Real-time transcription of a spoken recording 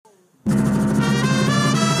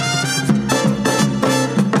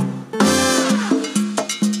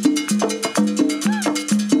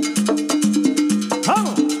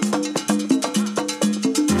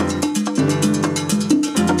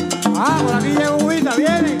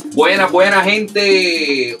Buenas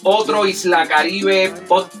gente, otro Isla Caribe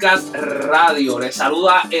Podcast Radio. Les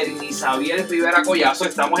saluda Ernisaviel Rivera Collazo.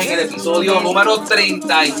 Estamos en el episodio número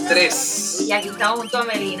 33. Y aquí estamos junto a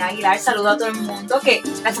Melina Aguilar. Saludo a todo el mundo, que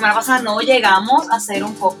la semana pasada no llegamos a hacer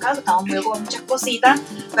un podcast, estamos muy con muchas cositas,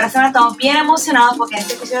 pero esta semana estamos bien emocionados porque en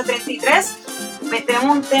este episodio 33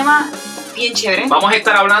 tenemos un tema bien chévere. Vamos a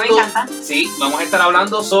estar hablando, me encanta. Sí, vamos a estar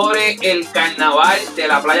hablando sobre el carnaval de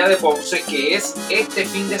la playa de Ponce, que es este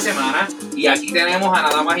fin de semana. Y aquí tenemos a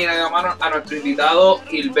nada más y nada menos a nuestro invitado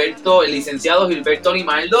Gilberto, el licenciado Gilberto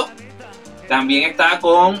Limaldo. También está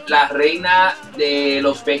con la reina de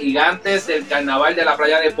los gigantes del carnaval de la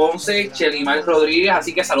playa de Ponce, Chelimar Rodríguez.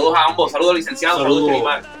 Así que saludos a ambos. Saludos, licenciado. Saludos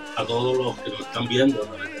Chelimar. A todos los que nos están viendo a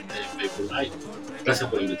través de Facebook Live. Gracias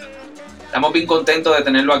por invitarnos. Estamos bien contentos de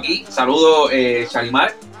tenerlo aquí. Saludos,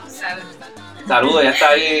 Chelimar. Saludos, ya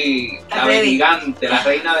está ahí la Vejigante, la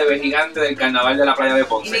reina de Vejigante del carnaval de la playa de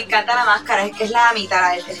Ponce. Y me encanta la máscara, es que es la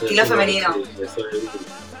mitad, el estilo femenino. Sí, eso es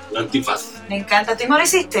un antifaz. Me encanta. ¿Tú no lo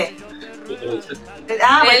hiciste? Yo te lo hice. Pues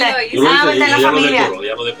está en la familia.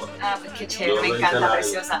 Ya lo decoro. Ah, pues qué chévere, me encanta,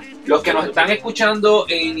 preciosa. Los que nos están escuchando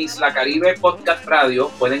en Isla Caribe Podcast Radio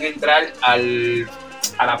pueden entrar a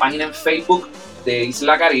la página en Facebook de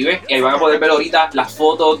Isla Caribe y ahí van a poder ver ahorita las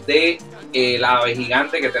fotos de la ave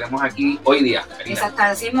gigante que tenemos aquí hoy día. Exacto,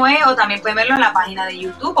 así mismo es, o también pueden verlo en la página de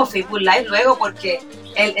YouTube o Facebook Live luego, porque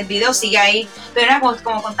el video sigue ahí. Pero era como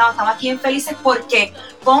contamos, estamos aquí bien felices porque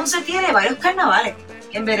Ponce tiene varios carnavales.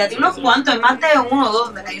 En verdad tiene unos cuantos, hay más de uno o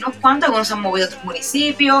dos, hay unos cuantos, algunos se han movido a otros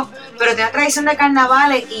municipios, pero tiene una tradición de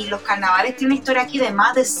carnavales y los carnavales tienen una historia aquí de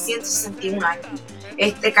más de 161 años.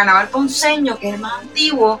 El carnaval ponceño, que es el más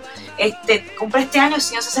antiguo, cumple este año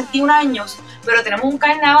 161 años, pero tenemos un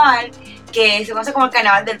carnaval que se conoce como el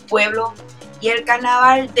carnaval del pueblo y el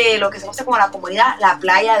carnaval de lo que se conoce como la comunidad, la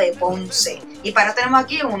playa de Ponce. Y para eso tenemos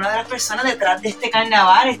aquí una de las personas detrás de este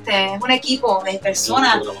carnaval, es un equipo de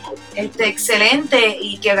personas excelente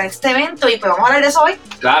y que organiza este evento, y pues vamos a hablar de eso hoy.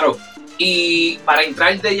 Claro, y para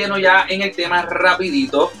entrar de lleno ya en el tema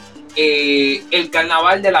rapidito, el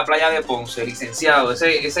carnaval de la playa de Ponce, licenciado,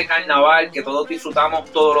 ese carnaval que todos disfrutamos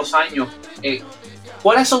todos los años,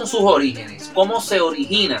 ¿cuáles son sus orígenes? ¿Cómo se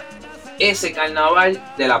origina ese carnaval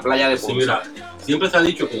de la playa de Ponce? Sí, mira, siempre se ha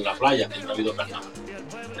dicho que en la playa siempre ha habido carnaval.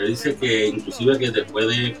 Se dice que inclusive que después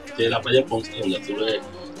de la playa de Ponce, donde surge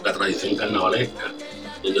la tradición carnavalesca,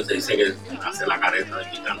 donde se dice que hace la careta de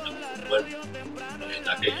picante en su pueblo,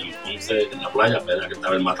 ya que en Ponce, en la playa, era que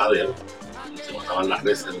estaba el matadero, donde se mataban las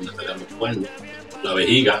reses, donde salían los cuernos. La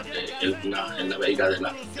vejiga es la vejiga de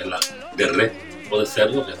res o de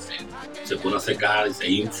cerdo que se pone a secar y se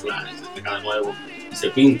infla y se seca de nuevo y se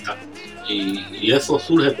pinta. Y eso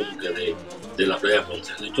surge como que de la playa de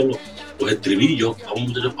Ponce. De hecho, los estribillos, vamos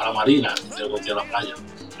muchachos para la marina, se conocía la playa,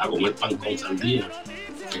 a comer pan con sardina.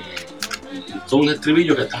 Son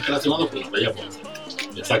estribillos que están relacionados con la playa de Ponce.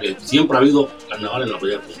 O sea que siempre ha habido carnaval en la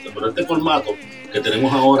playa de Ponce. Pero este formato que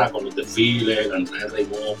tenemos ahora con los desfiles, la entrada de Rey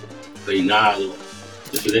Momo, Reinado,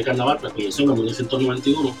 desfile de carnaval, pues comenzó en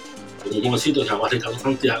 1991 con un jovencito que se llama Ricardo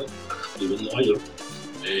Santiago, que vive en Nueva York.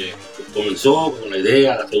 Comenzó con la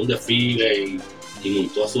idea de hacer un desfile y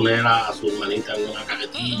montó a su nena, a su hermanita en una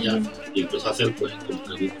cajetilla y empezó a hacer pues un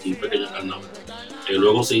pequeño carnaval.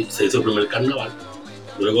 Luego se hizo el primer carnaval.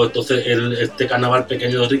 Luego entonces este carnaval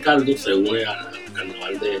pequeño de Ricardo se une al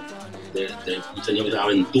carnaval de un señor que se llama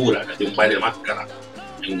Aventura, que tiene un baile de máscara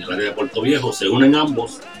en el área de Puerto Viejo. Se unen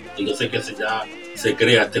ambos, entonces ya se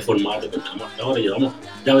crea este formato que tenemos hasta ahora y llevamos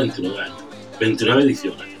ya 29 años, 29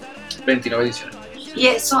 ediciones. 29 ediciones. Y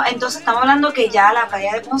eso, entonces estamos hablando que ya la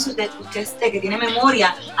playa de Ponce, usted que tiene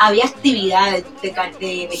memoria, había actividades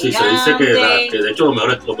de sí, se dice que de hecho los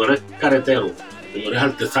mejores careteros, los mejores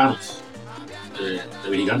artesanos de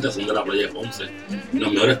Vigigantes son de la playa de Ponce.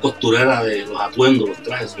 Las mejores costureras de los atuendos, los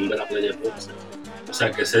trajes son de la playa de Ponce. O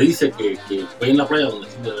sea que se dice que fue en la playa donde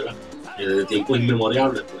de verdad, desde tiempos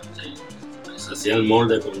inmemorables pues, se hacía el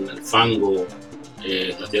molde con el fango,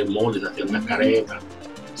 se hacía el molde, se hacían unas caretas,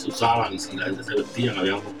 se usaban, si la gente se vestían,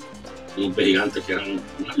 había unos gigantes que eran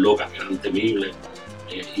unas locas, que eran temibles,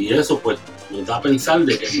 y eso pues nos da a pensar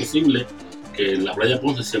de que es posible que en la playa de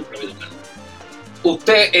Ponce siempre ha habido carnaval.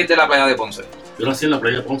 ¿Usted es de la playa de Ponce? Yo nací en la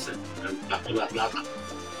playa de Ponce, en el Paso de la Plata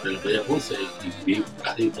de la playa de Ponce, y viví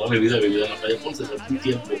casi toda mi vida he vivido en la playa de Ponce, por un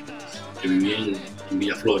tiempo que viví en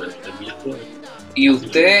Villaflores. Y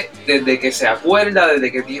usted, desde que se acuerda,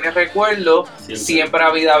 desde que tiene recuerdo, siempre ha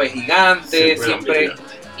habido aves gigantes, siempre.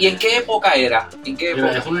 ¿Y en qué época era?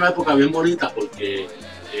 Mira, es una época bien bonita porque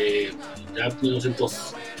ya en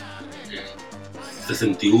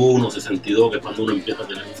 1961, 62, que es cuando uno empieza a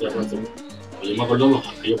tener un razón, Yo me acuerdo de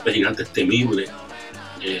aquellos gigantes temibles.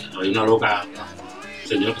 Había una loca, un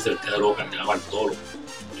señor que se vestía de loca, que era Bartolo,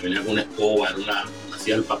 que venía con una escoba,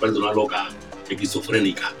 hacía el papel de una loca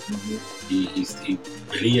esquizofrénica. Y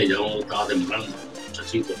venía y ya uno estaba temblando,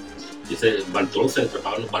 muchachito. Y ese Bartolo se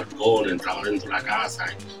trepaba en los balcones, entraba dentro de la casa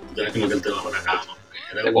y tenías que meterte bajo la cama.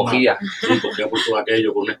 Te cogía. Sí, cogía por todo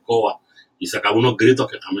aquello con una escoba y sacaba unos gritos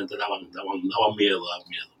que realmente daban miedo.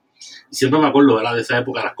 Y siempre me acuerdo, ¿verdad?, de esa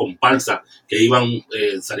época, las comparsas que iban,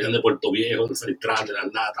 salían de Puerto Viejo, de Central, de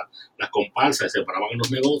Las Latas, las comparsas, y se paraban en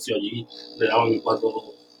los negocios, allí le daban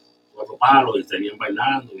cuatro palos y seguían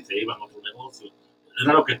bailando y se iban a otro negocio.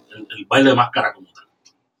 Era lo que el baile de máscara como tal.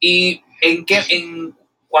 ¿Y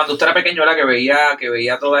cuando usted era pequeño, ¿verdad?, que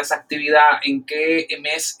veía toda esa actividad, en qué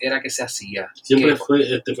mes era que se hacía? Siempre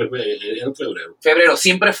era en febrero. Febrero,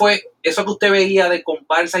 siempre fue, eso que usted veía de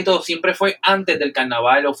comparsa y todo, siempre fue antes del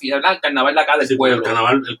carnaval oficial, el carnaval de acá del pueblo.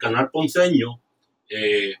 El carnaval ponceño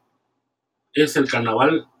es el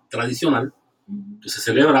carnaval tradicional que se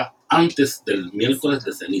celebra antes del miércoles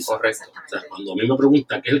de ceniza. Correcto. O sea, cuando a mí me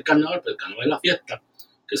preguntan qué es el carnaval, pues el carnaval es la fiesta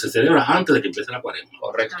que se celebra antes de que empiece la cuaresma.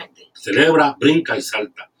 Correcto. Celebra, brinca y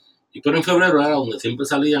salta. Pero en febrero era donde siempre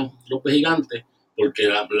salían los gigantes, porque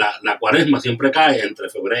la cuaresma siempre cae entre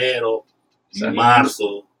febrero y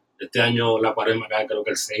marzo. Este año la cuaresma cae creo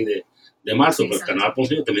que el 6 de marzo, pero el carnaval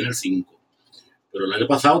ponceño termina el 5. Pero el año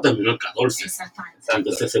pasado terminó el 14. Exactamente.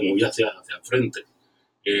 Entonces se movía hacia el frente.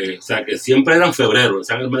 O sea, que siempre era en febrero, o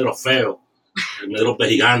sea, el mes de los feos, el mes de los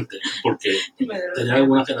gigantes, porque tenía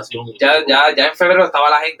alguna generación. Ya en febrero estaba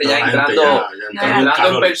la gente ya entrando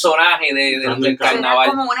en personaje del carnaval.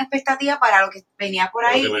 Era como una expectativa para lo que venía por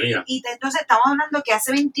ahí. Y entonces estamos hablando que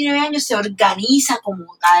hace 29 años se organiza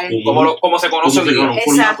como tal. Como se conoce hoy día. Un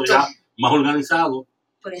formato ya más organizado.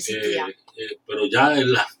 Por existía. Pero ya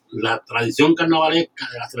en la tradición carnavalesca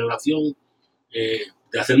de la celebración,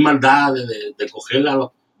 de hacer maldades, de coger a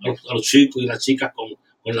los chicos y las chicas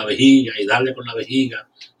con la vejiga y darle con la vejiga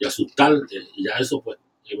y asustar, y ya eso pues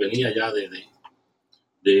venía ya de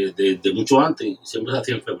mucho antes y siempre se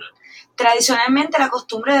hacía en febrero. Tradicionalmente la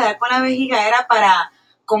costumbre de dar con la vejiga era para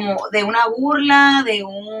como de una burla, de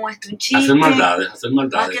un chiste. Hacer maldades.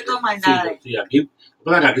 Más que todo maldades. Sí, aquí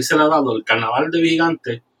se le ha dado el carnaval de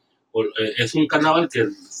Vigigante, es un carnaval que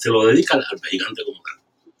se lo dedica al vejigante como tal.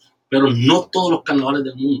 Pero no todos los carnavales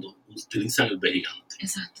del mundo utilizan el vejigante.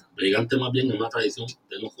 Exacto. El vejigante más bien es una tradición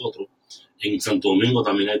de nosotros. En Santo Domingo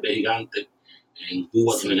también hay vejigante, en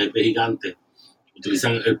Cuba también hay vejigante.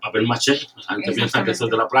 Utilizan el papel maché. La gente piensa que eso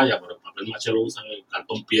es de la playa, pero el papel maché lo usan en el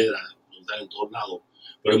cartón piedra, lo usan en todos lados.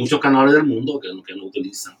 Pero hay muchos carnavales del mundo que no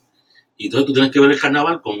utilizan. Y entonces tú tienes que ver el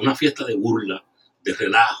carnaval como una fiesta de burla, de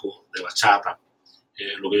relajo, de bachata.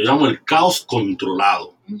 Lo que yo llamo el caos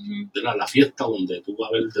controlado. La fiesta donde tú vas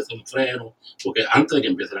a ver el desenfreno, porque antes de que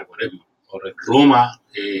empiece la cuaresma. Roma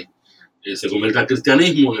se convierte al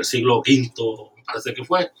cristianismo en el siglo V, parece que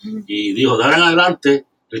fue, y dijo, de ahora en adelante,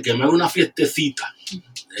 el que me haga una fiestecita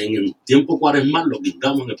en el tiempo cuaresmal, lo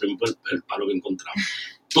quitamos en el palo que encontramos.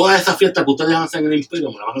 Todas esas fiestas que ustedes hacen en el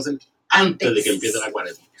imperio me las van a hacer antes de que empiece la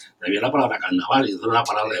cuaresma. De ahí viene la palabra carnaval, y eso es una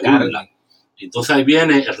palabra de burla. Entonces ahí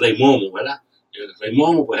viene el rey Momo, ¿verdad? El rey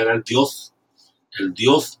Momo pues era el dios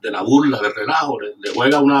de la burla, del relajo, le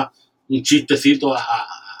juega un chistecito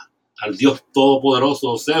al dios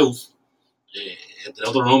todopoderoso Zeus, entre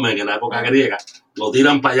otros nombres en la época griega, lo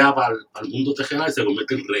tiran para allá, para el mundo terrenal y se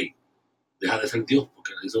convierte en rey. Deja de ser dios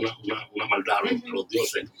porque le hizo una maldad a los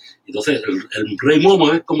dioses. Entonces el rey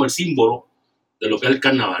Momo es como el símbolo de lo que es el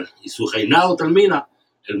carnaval, y su reinado termina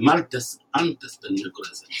el martes antes del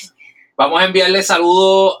miércoles de ceniza. Vamos a enviarle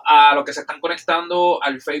saludos a los que se están conectando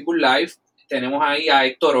al Facebook Live. Tenemos ahí a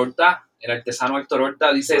Héctor Horta, el artesano Héctor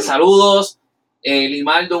Horta. Dice, saludos,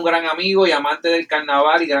 Limaldo, un gran amigo y amante del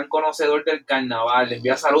carnaval y gran conocedor del carnaval. Le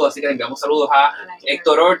envía saludos, así que le enviamos saludos a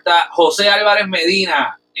Héctor Horta. José Álvarez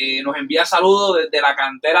Medina nos envía saludos desde la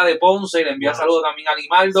cantera de Ponce y le envía saludos también a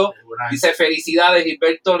Limaldo. Dice, felicidades,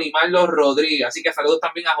 Gilberto Limaldo Rodríguez. Así que saludos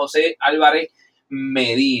también a José Álvarez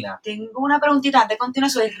Medina. Tengo una preguntita antes de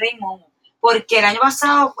continuar sobre el Rey Momo. Porque el año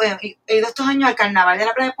pasado, he ido estos años al carnaval de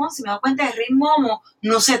la playa de Ponce y me he dado cuenta que el Rey Momo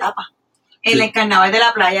no se tapa en el carnaval de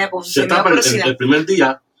la playa de Ponce. Se tapa el primer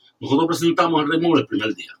día. Nosotros presentamos el Rey Momo el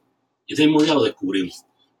primer día. Y ese mismo día lo descubrimos.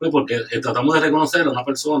 Pues porque tratamos de reconocer a una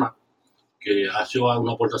persona que ha hecho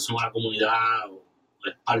una aportación a la comunidad o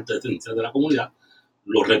es parte esencial de la comunidad.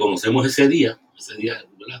 lo reconocemos ese día,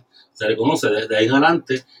 ¿verdad? Se reconoce, desde ahí en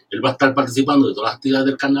adelante, él va a estar participando de todas las actividades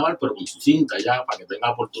del carnaval, pero con su cinta ya, para que tenga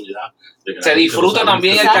la oportunidad de que se disfruta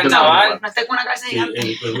también el carnaval. No esté con una cabeza gigante.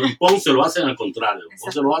 En Ponce lo hacen al contrario, en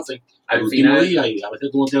Ponce lo hacen al último día y a veces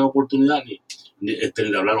tú no tienes oportunidad ni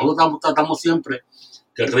de hablar. Nosotros tratamos siempre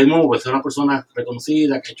que el Rey Momo es una persona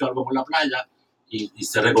reconocida, que ha hecho algo por la playa y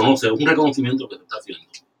se reconoce, es un reconocimiento que se está haciendo.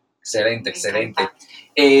 Excelente, excelente.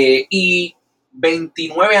 Y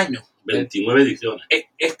 29 años. 29 ediciones.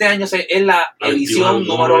 Este año es la edición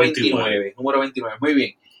número 29. Número 29, muy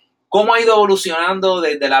bien. ¿Cómo ha ido evolucionando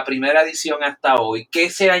desde la primera edición hasta hoy? ¿Qué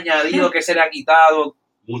se ha añadido? ¿Qué se le ha quitado?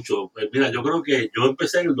 Mucho. Pues mira, yo creo que yo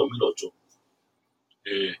empecé en el 2008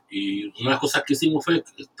 y una de las cosas que hicimos fue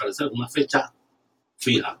establecer una fecha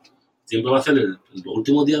fija. Siempre va a ser los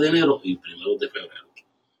últimos días de enero y primeros de febrero,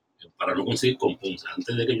 para no conseguir con Ponce.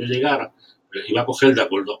 Antes de que yo llegara, iba a coger de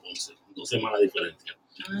acuerdo a Ponce, 2 semanas de diferencia.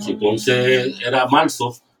 Si Ponce era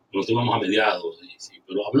marzo, nos íbamos a mediados.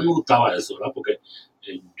 Pero a mí me gustaba eso, ¿verdad? Porque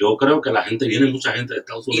yo creo que viene mucha gente de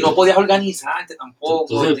Estados Unidos. Y no podías organizarte tampoco.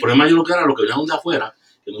 Entonces, el problema yo lo que era, lo que venían de afuera,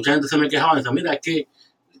 que mucha gente se me quejaba y decía, mira, es que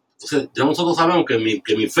entonces, ya nosotros sabemos que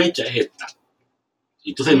mi fecha es esta.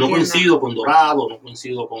 Y entonces no coincido con Dorado, no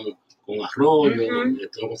coincido con Arroyo,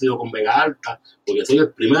 no coincido con Vega Alta, porque soy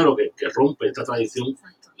el primero que rompe esta tradición,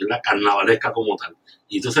 que es la carnavalesca como tal.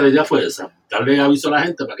 Y entonces la idea fue esa, darle aviso a la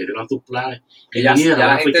gente para que hicieran sus planes. Que ya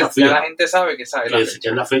la gente sabe que sabe que es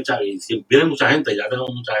la fecha. Y si viene mucha gente, ya tengo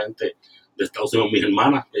mucha gente de Estados Unidos, mis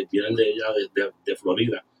hermanas que vienen de ella, de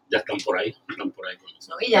Florida, ya están por ahí con nosotros.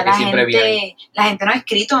 No, y ya la gente no ha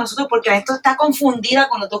escrito a nosotros porque esto está confundida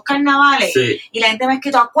con los 2 carnavales. Sí. Y la gente me ha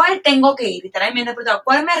escrito, ¿a cuál tengo que ir? Literalmente, ¿a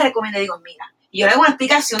cuál me recomienda? Y digo, mira, y yo le hago una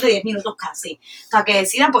explicación de 10 minutos casi. O sea, que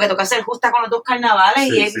decidan, porque toca ser justa con los 2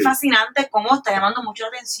 carnavales y es fascinante cómo está llamando mucho la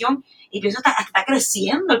atención y pienso que está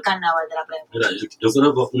creciendo el carnaval de la playa. Mira, yo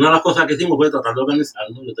creo que una de las cosas que hicimos fue tratar de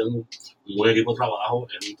organizarnos. Yo tengo un buen equipo de trabajo,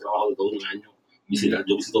 es un trabajo de todo un año.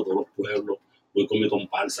 Yo visito todos los pueblos, voy con mi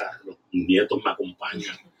comparsa, los nietos me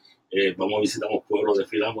acompañan, vamos a visitar los pueblos,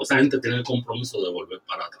 desfilamos. Esa gente tiene el compromiso de volver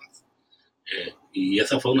para atrás. Y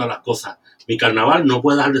esa fue una de las cosas. Mi carnaval no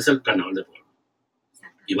puede dejar de ser carnaval de pueblo.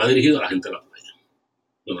 Y va dirigido a la gente de la playa.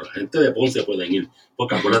 Bueno, la gente de Ponce pueden ir,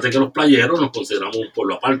 porque acuérdate que los playeros nos consideramos un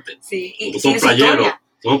pueblo aparte. Sí, y somos playeros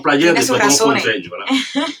y somos ponceños,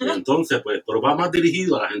 ¿verdad? Entonces, pues, pero va más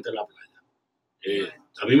dirigido a la gente de la playa.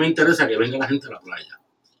 A mí me interesa que venga la gente de la playa.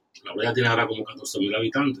 La playa tiene ahora como 14,000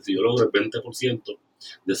 habitantes. Si yo logro el 20%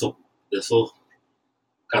 de esos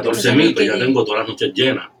 14,000, pues ya tengo todas las noches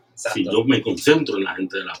llenas. Exacto. Si yo me concentro en la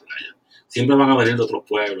gente de la playa. Siempre van a venir de otros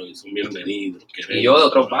pueblos y son bienvenidos. Y yo de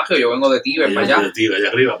otros barrios, yo vengo de Tíber para allá. De Tíber, allá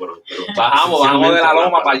arriba, pero bajamos de la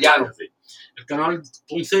loma para allá. Sí. El canal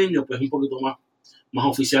ponceño pues es un poquito más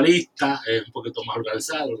oficialista, es un poquito más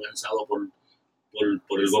organizado por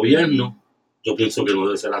el gobierno. Yo pienso que no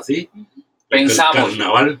debe ser así. Pensamos.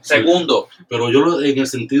 Carnaval, segundo. Pero yo en el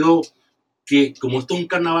sentido que como esto es un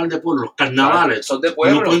carnaval de pueblo, los carnavales son de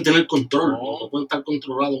pueblo. No pueden tener control, no pueden estar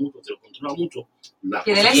controlados mucho. Si lo controla mucho,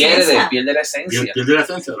 pierde la esencia. Pierde la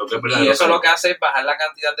esencia, lo que es verdad. Y eso lo que hace es bajar la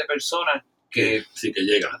cantidad de personas que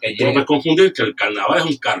llegan. Tú no puedes confundir que el carnaval es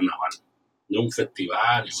un carnaval, no es un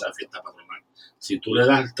festival, es una fiesta patronal. Si tú le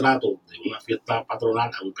das el trato de una fiesta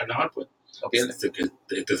patronal a un carnaval, pues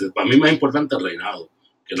para mí es más importante el reinado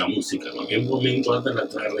que la música. También por mí es importante la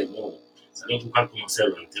entrada del rey modo. Tengo que buscar cómo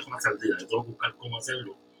hacerlo, tengo que buscar cómo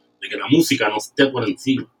hacerlo, de que la música no esté por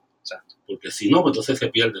encima. Exacto. Porque si no, pues entonces se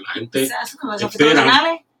pierde. La gente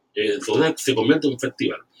espera, entonces se convierte en un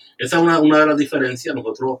festival. Esa es una de las diferencias.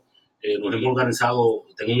 Nosotros nos hemos organizado,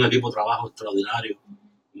 tengo un equipo de trabajo extraordinario,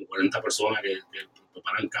 como 40 personas que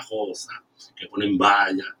preparan cajosas, que ponen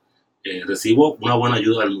vallas. Recibo una buena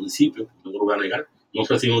ayuda del municipio, no lo voy a negar, no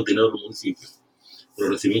recibimos dinero del municipio, pero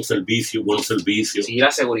recibimos buenos servicios. Sí, la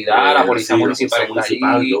seguridad, la policía municipal.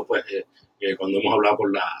 Yo, pues, cuando hemos hablado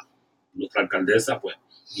con nuestra alcaldesa, pues,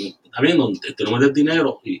 también tenemos el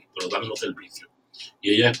dinero, pero también los servicios.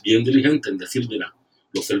 Y ella es bien diligente en decir, mira,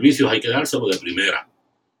 los servicios hay que dárselos de primera.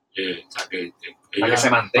 O sea, para que se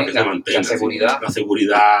mantenga la seguridad. Sí, la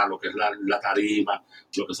seguridad, lo que es la tarima,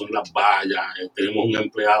 lo que son las vallas. Tenemos un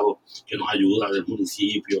empleado que nos ayuda del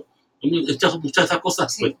municipio. Muchas de esas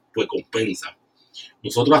cosas pues compensan.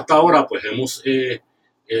 Nosotros hasta ahora, pues hemos,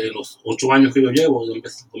 los 8 años que yo llevo, yo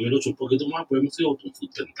empecé en 2008 un poquito más, pues hemos sido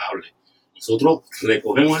autosustentables. Nosotros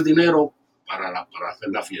recogemos el dinero para hacer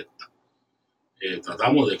la fiesta.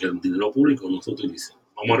 Tratamos de que el dinero público no se utilice.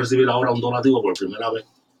 Vamos a recibir ahora un donativo por primera vez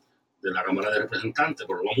de la Cámara de Representantes,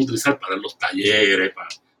 pero lo vamos a utilizar para los talleres, para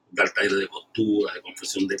dar talleres de costura, de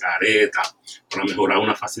confección de caretas, para mejorar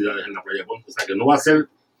unas facilidades en la playa de Ponce. O sea, que no va a ser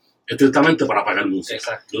estrictamente para pagar música.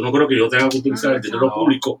 Exacto. Yo no creo que yo tenga que utilizar el dinero No.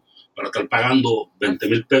 público para estar pagando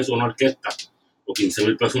 20,000 pesos a una orquesta o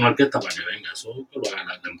 15,000 pesos a una orquesta para que venga. Eso que lo haga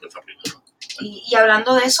la empresa primero. Y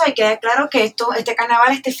hablando de eso, hay que dejar claro que este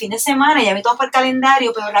carnaval, este fin de semana, ya vi todo por el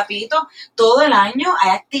calendario, pero rapidito, todo el año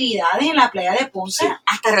hay actividades en la playa de Ponce, Sí.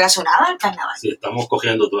 hasta relacionadas al carnaval. Sí, estamos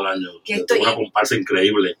cogiendo todo el año. Que Es esto- una comparsa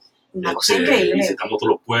increíble. Una cosa increíble. Visitamos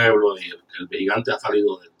todos los pueblos y el gigante ha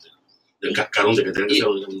salido del cascarón de que tiene que ser.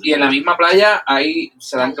 Y en la misma playa ahí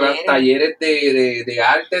se dan Talleres. talleres de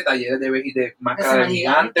arte, talleres de máscara de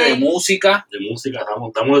gigante, de música. De música,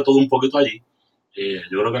 estamos de todo un poquito allí.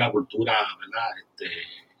 Yo creo que la cultura, ¿verdad?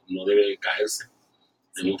 No debe caerse.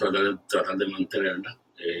 Debemos tratar de mantenerla.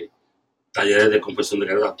 Talleres de confección de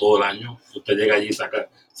caretas todo el año. Usted llega allí y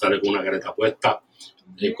sale con una careta puesta,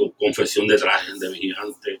 con confección de trajes de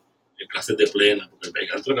vigilante, clases de plena, porque el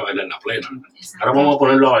vigilante lo que baila en la plena. Exacto. Ahora vamos a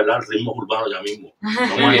ponerlo a bailar ritmos urbanos ya mismo.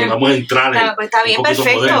 Muy bien. Vamos a entrar en Pues está bien, un poquito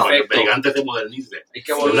perfecto. moderno, para que el Perfecto. vigilante se modernice. Hay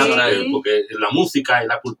que Sí. evolucionar. Porque la música y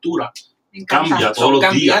la cultura Me encanta. cambia todos Son los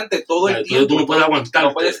días. cambiantes todo el Entonces tiempo. tú no puedes aguantar.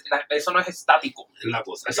 No puedes- eso no es estático. Es la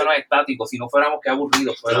cosa. Eso no es estático. Si no fuéramos, qué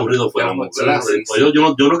aburridos. Qué aburrido fuéramos, Sí, ¿verdad? sí, Pues sí.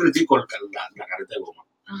 yo no critico la careta de goma.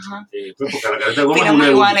 Ajá. Pues porque la careta de goma es Opinamos una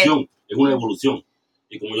iguales. evolución. Es una evolución.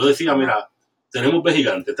 Y como yo decía, mira, tenemos pez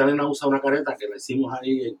gigante. Esta nena usa una careta que la hicimos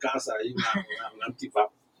ahí en casa, ahí una antifaz.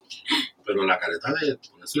 Pero la careta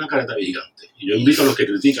es una careta de gigante. Y yo invito a los que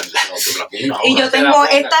critican que la pongan ahora. Y yo te la tengo,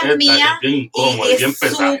 pongas. esta es Esta mía, es bien incómoda, y es bien es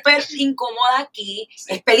pesada. súper incómoda aquí,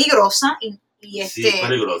 es peligrosa, y Sí, es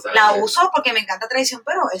peligrosa. la uso porque me encanta tradición,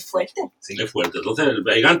 pero es fuerte. Sí. Es fuerte. Entonces, el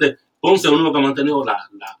pez gigante, Ponce es uno que ha mantenido la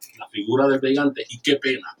figura del pez gigante. Y qué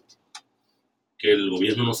pena que el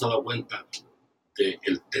gobierno no se ha dado cuenta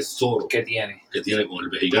del tesoro ¿Qué tiene? que tiene con el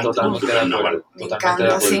pez gigante con Totalmente su de carnaval. acuerdo. Me Totalmente encanta, de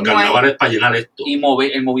Porque acuerdo. sí. el carnaval es para llenar esto.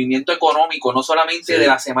 Y el movimiento económico, no solamente Sí. de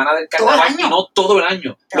la semana del Todo el carnaval, año. sino todo el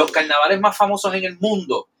año. Claro. Los carnavales más famosos en el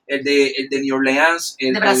mundo, el de New Orleans, el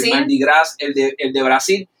 ¿De de Brasil? Mardi Gras, el de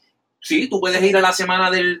Brasil. Sí, tú puedes ir a la semana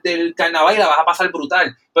del carnaval y la vas a pasar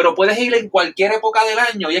brutal, pero puedes ir en cualquier época del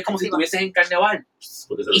año y es como si Sí, estuvieses en carnaval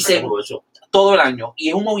Porque y se se- le provecho. todo el año. Y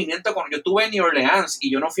es un movimiento. Yo estuve en New Orleans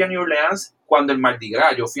y yo no fui a New Orleans cuando el Mardi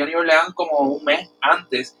Gras. Yo fui a New Orleans como un mes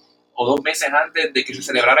antes o 2 meses antes de que se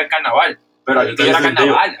celebrara el carnaval. Pero aquello era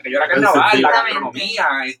carnaval, la gastronomía,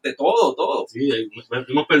 todo. Sí,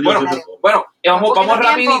 hemos perdido. Bueno, cierto- Bueno, vamos poquito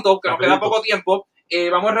rapidito, que nos queda Rapidito. poco tiempo.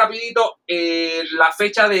 Vamos rapidito, la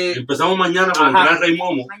fecha de Empezamos mañana con el Ajá. Gran Rey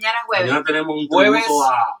Momo. Mañana es jueves. Mañana tenemos un Jueves. tributo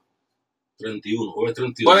a 31, jueves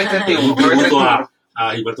 31. jueves 31. Un jueves tributo 31.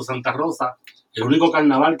 a Gilberto Santa Rosa. El único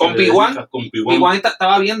carnaval que Con le Piguán. dedica- con Piguán. Piguán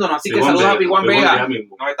estaba viéndonos, así que Piguán saludos a Vega, Piguán Vega Vega.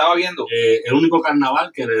 mismo. Nos estaba viendo. El único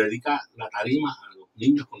carnaval que le dedica la tarima a los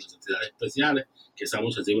niños con necesidades especiales, que sean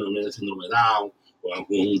susceptibles de un síndrome de Down o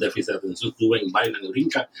algún déficit de atención, suben, bailan y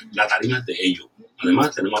brincan. La tarima es de ellos.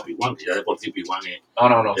 Además, tenemos a Piguán, que ya de por sí Piguán es.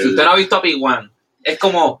 No. Si usted no ha visto a Piguán, es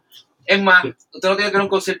como. Es más, usted no tiene que ver un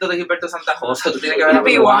concierto de Gilberto Santa Rosa, usted tiene que ver a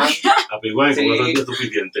Piguán. A Piguán, Sí. con eso es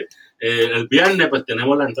suficiente. El viernes, pues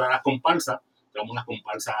tenemos la entrada a las comparsas. Tenemos las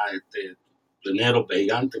comparsas pleneros,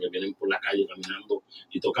 gigantes, que vienen por la calle caminando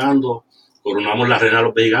y tocando. Coronamos la reina de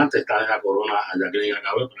los gigantes, está en la corona a Jacqueline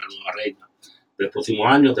Acabé, para la nueva reina del próximo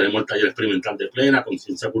año. Tenemos el taller experimental de plena,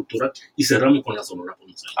 conciencia cultural, y cerramos con la Sonora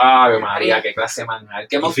Ponce. Ave María, qué clase manjar.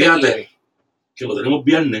 ¿Qué más Y fíjate, usted quiere? Que lo tenemos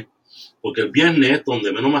viernes, porque el viernes es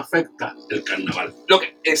donde menos me afecta el carnaval.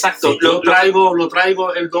 Exacto. Si yo lo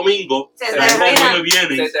traigo el domingo, Se el te domingo reina. no me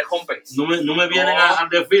vienen, se rompe. no me vienen No. al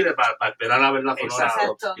desfile para esperar a ver la Sonora.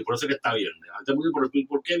 Exacto. Y por eso es que está viernes. Antes,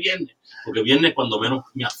 ¿por qué viernes? Porque viernes es cuando menos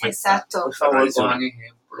me afecta. Exacto. Por favor, tradicional. pongan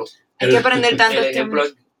ejemplo. Hay que aprender tanto El este ejemplo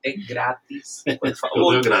es gratis. Por Todo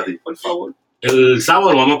favor. es gratis. Por favor. El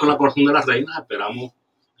sábado vamos con la corazón de las reinas. Esperamos.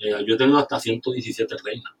 Yo he tenido hasta 117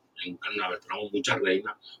 reinas en un carnaval. Esperamos muchas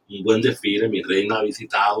reinas. Un buen desfile. Mi reina ha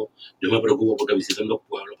visitado. Yo me preocupo porque visiten los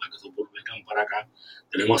pueblos para que esos pueblos vengan para acá.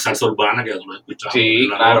 Tenemos salsa urbana, que ya tú lo has escuchado Sí, en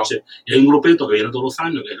la claro. noche. Y hay un grupito que viene todos los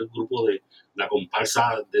años, que es el grupo de la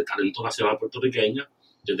comparsa de talento nacional puertorriqueña,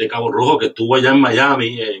 que es de Cabo Rojo, que estuvo allá en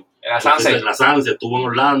Miami, En la Sanse. en la Sanse, estuvo en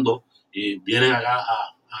Orlando, y vienen acá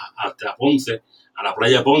hasta Ponce, a la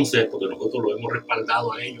playa de Ponce, porque nosotros lo hemos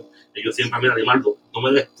respaldado a ellos. Ellos siempre, mira, Rimaldo, no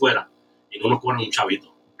me des fuera y no nos cobran un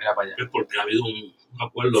chavito. Mira para allá. Es porque ha habido un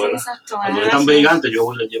acuerdo, Sí, ¿verdad? exacto. Cuando están gigantes, yo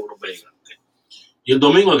voy y les llevo los gigantes. Y el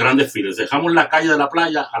domingo el gran desfile. Dejamos la calle de la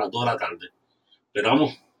playa a las 2 de la tarde.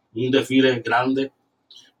 Esperamos un desfile grande,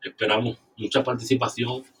 esperamos mucha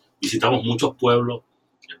participación, visitamos muchos pueblos,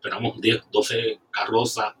 esperamos 10, 12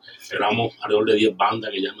 carrozas, esperamos alrededor de 10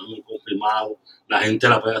 bandas que ya no hemos confirmado, la gente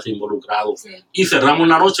la puede hacer involucrado. Sí. Y cerramos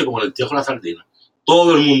la noche como en el Tío con la Sardina.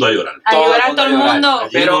 Todo el mundo a llorar. A llorar todo el a llorar. mundo. Allí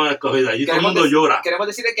Pero no es escogida, allí todo el mundo llora. Queremos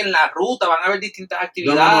decirle que en la ruta van a haber distintas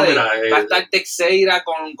actividades. mira, va a estar Texeira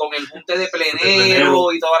con el junte de plenero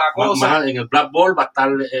plenero. y toda la cosa. Más en el Black Ball va a estar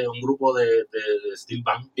un grupo de Steel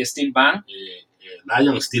Band. Y Steel Band.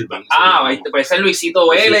 Lion Steel Band. Puede ser Luisito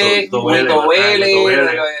Vélez, Luisito Huito Vélez,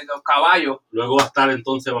 Vélez, los caballos. Luego va a estar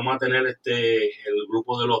entonces, vamos a tener el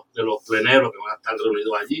grupo de los pleneros que van a estar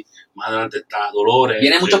reunidos allí. Más adelante está Dolores.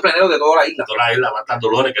 Vienen muchos pleneros de toda la isla. De toda la isla va a estar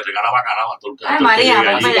Dolores que regala bacalao a todo el que Ay, María,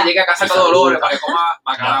 llega allí. Así que llegue a casa con Dolores para que coma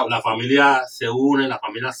bacalao. La familia se une, la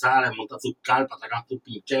familia sale, monta sus carpas, sacan sus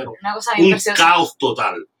pincheros. Una cosa bien Un preciosa. caos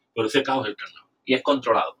total. Pero ese caos es el carnaval. Y es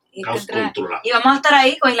controlado. Y Caos controlado. y vamos a estar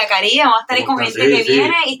ahí con Isla Caribe, vamos a estar ahí con gente que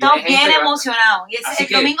viene y estamos Viene gente bien que va- emocionados. Y Así el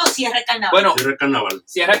que- domingo cierra el carnaval. Bueno, Cierra el carnaval.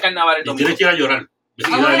 cierra el carnaval el Y domingo. tienes que ir a llorar.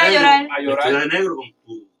 Vamos a ir a llorar. A llorar. Vestida de negro con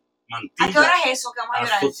tu mantilla. ¿A qué hora es eso que vamos a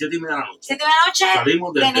llorar? A las 7:30 de la noche. 7 de la noche,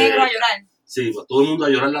 Salimos de desde- negro a llorar. Sí, pues todo el mundo a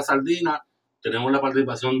llorar la sardina. Tenemos la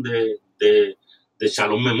participación de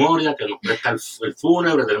Shalom Memoria, que nos presta el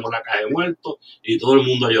fúnebre. Tenemos la caja de muertos y todo el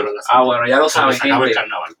mundo a llorar la sardina. Bueno, ya lo saben, Se acaba el gente.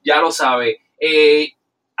 carnaval. Ya lo sabe.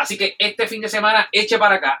 Así que este fin de semana, eche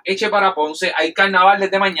para acá, eche para Ponce. Hay carnaval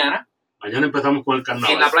desde mañana Mañana empezamos con el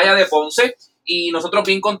carnaval. en la playa de Ponce. Y nosotros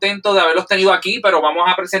bien contentos de haberlos tenido aquí, pero vamos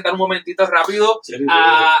a presentar un momentito rápido Sí,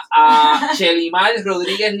 a Chelimar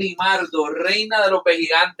Rodríguez Limardo, reina de los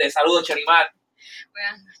gigantes. Saludos, Chelimar.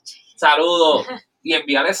 Buenas noches. Saludos. Y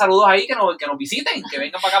enviarles saludos ahí que nos visiten, que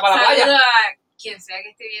vengan para acá para la playa. Saludos a quien sea que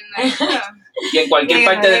esté viendo esto. Y en cualquier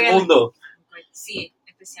Venga, parte del venga. mundo. Sí,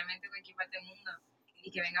 especialmente en cualquier parte del mundo.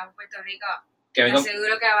 Y que vengan a Puerto Rico. Que vengan.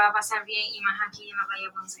 Seguro que va a pasar bien y más aquí en la playa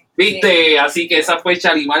de Ponce. ¿Viste? Así que esa fue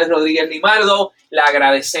Chelimar Rodríguez Limardo. Le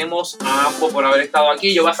agradecemos a ambos por haber estado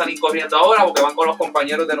aquí. Yo voy a salir corriendo ahora porque van con los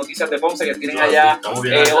compañeros de Noticias de Ponce que tienen allá Estamos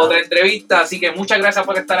bien allá. otra entrevista. Así que muchas gracias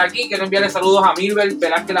por estar aquí. Quiero enviarle saludos a Milbert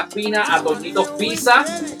Velázquez Las Pinas, a Tornitos Pizza,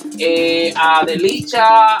 a Delicha,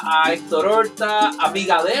 a Héctor Horta, a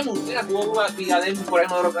Vigademus. Mira, tuvo Vigademus por ahí,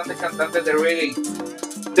 uno de los grandes cantantes de reggae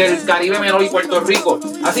del Caribe Menor y Puerto Rico.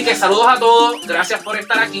 Así que saludos a todos, gracias por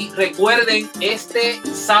estar aquí. Recuerden, este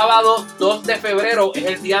sábado 2 de febrero es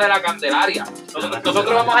el Día de la Candelaria. Nosotros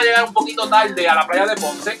vamos a llegar un poquito tarde a la playa de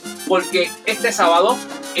Ponce, porque este sábado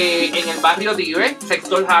en el barrio Tibe,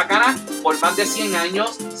 sector Jácana, por más de 100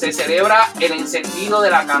 años se celebra el encendido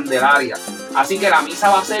de la Candelaria. Así que la misa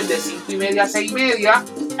va a ser de 5:30 a 6:30.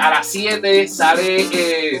 A las 7 sale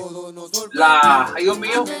ay Dios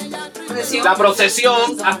mío, la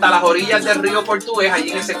procesión hasta las orillas del río Portugués,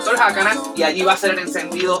 allí en el sector Jácana, y allí va a ser el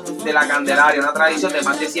encendido de la Candelaria, una tradición de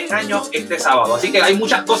más de 100 años este sábado. Así que hay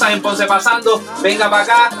muchas cosas en Ponce pasando. Venga para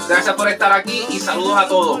acá, gracias por estar aquí y saludos a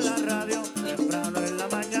todos. Temprano en la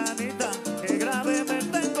mañanita, que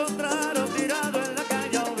gravemente encontraron tirado en la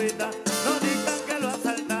calle Ovita. No dictan que lo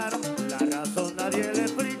asaltaron, la razón nadie le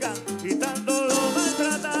explica. Y tanto lo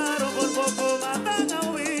maltrataron, por poco matan a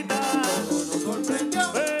Ovita. Todo nos sorprendió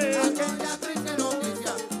aquella triste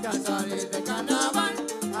noticia, que al salir de carnaval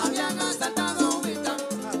habían asaltado a Ovita.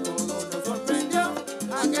 A todos nos sorprendió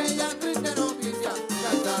aquella triste noticia, que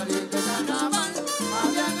al salir de